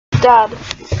Dad,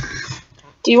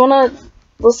 do you want to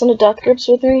listen to Death Grips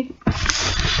with me?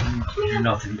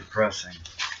 Nothing depressing.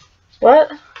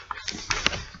 What?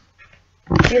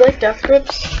 Do you like Death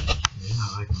Grips? Yeah,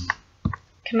 I like them.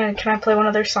 Can I play one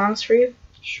of their songs for you?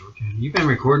 Sure can. You been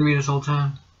recording me this whole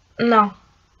time? No.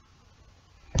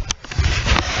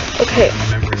 Okay.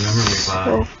 Remember me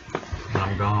by when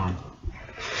I'm gone.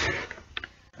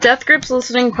 Death Grips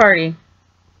listening party.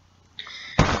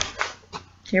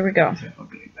 Here we go.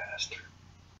 Ugly bastard.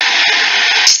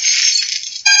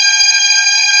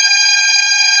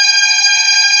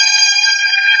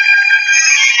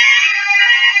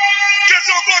 Get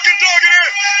some fucking dog in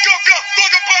here! Go,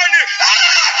 fucking find it!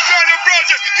 Trying to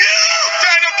process!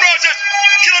 Trying to process!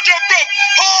 Get on your rope!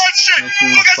 Hard shit!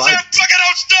 Look at that fucking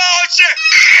old star shit!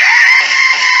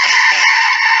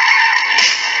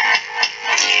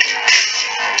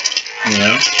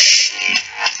 Yeah.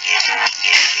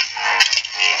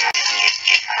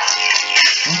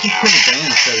 Why don't you put a band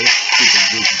instead of this stupid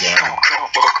goofy guy? Come on,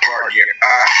 fuck apart here.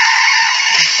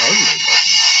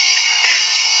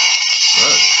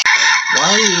 Why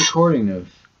are you recording this?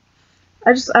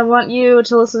 I want you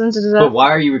to listen to the But why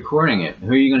are you recording it?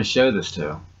 Who are you going to show this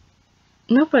to?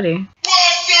 Nobody.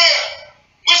 What's that?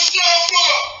 Mustafa!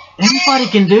 Anybody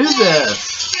can do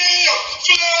this!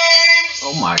 Flames!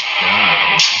 Oh my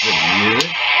god. Is it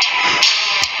music?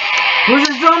 Where's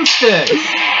your drumstick?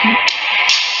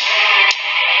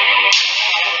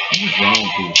 What's wrong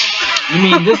with people? You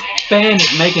mean this band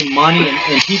is making money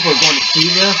and people are going to see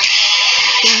this?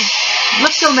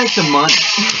 Let's go make some money.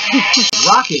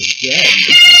 Rock is dead,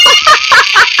 man.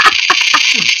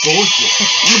 This is bullshit. I'm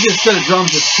gonna get a set of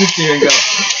drums just sit there and go.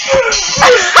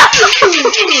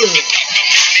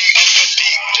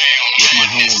 With my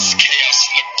hand on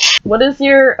it. What is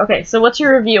your... Okay, so what's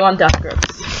your review on Death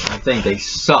Grips? I think they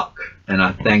suck. And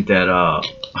I think that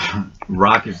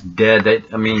rock is dead.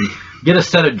 I mean, get a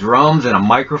set of drums and a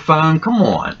microphone. Come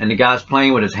on. And the guy's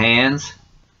playing with his hands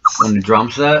on the drum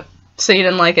set. So you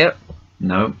didn't like it?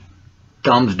 Nope.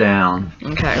 Thumbs down.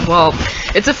 Okay, well,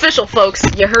 it's official, folks.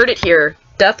 You heard it here.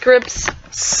 Death Grips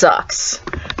sucks,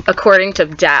 according to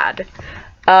Dad.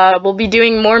 We'll be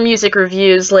doing more music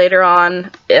reviews later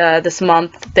on this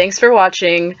month. Thanks for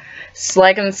watching.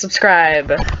 Like and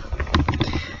subscribe.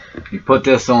 You put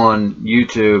this on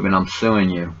YouTube and I'm suing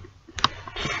you.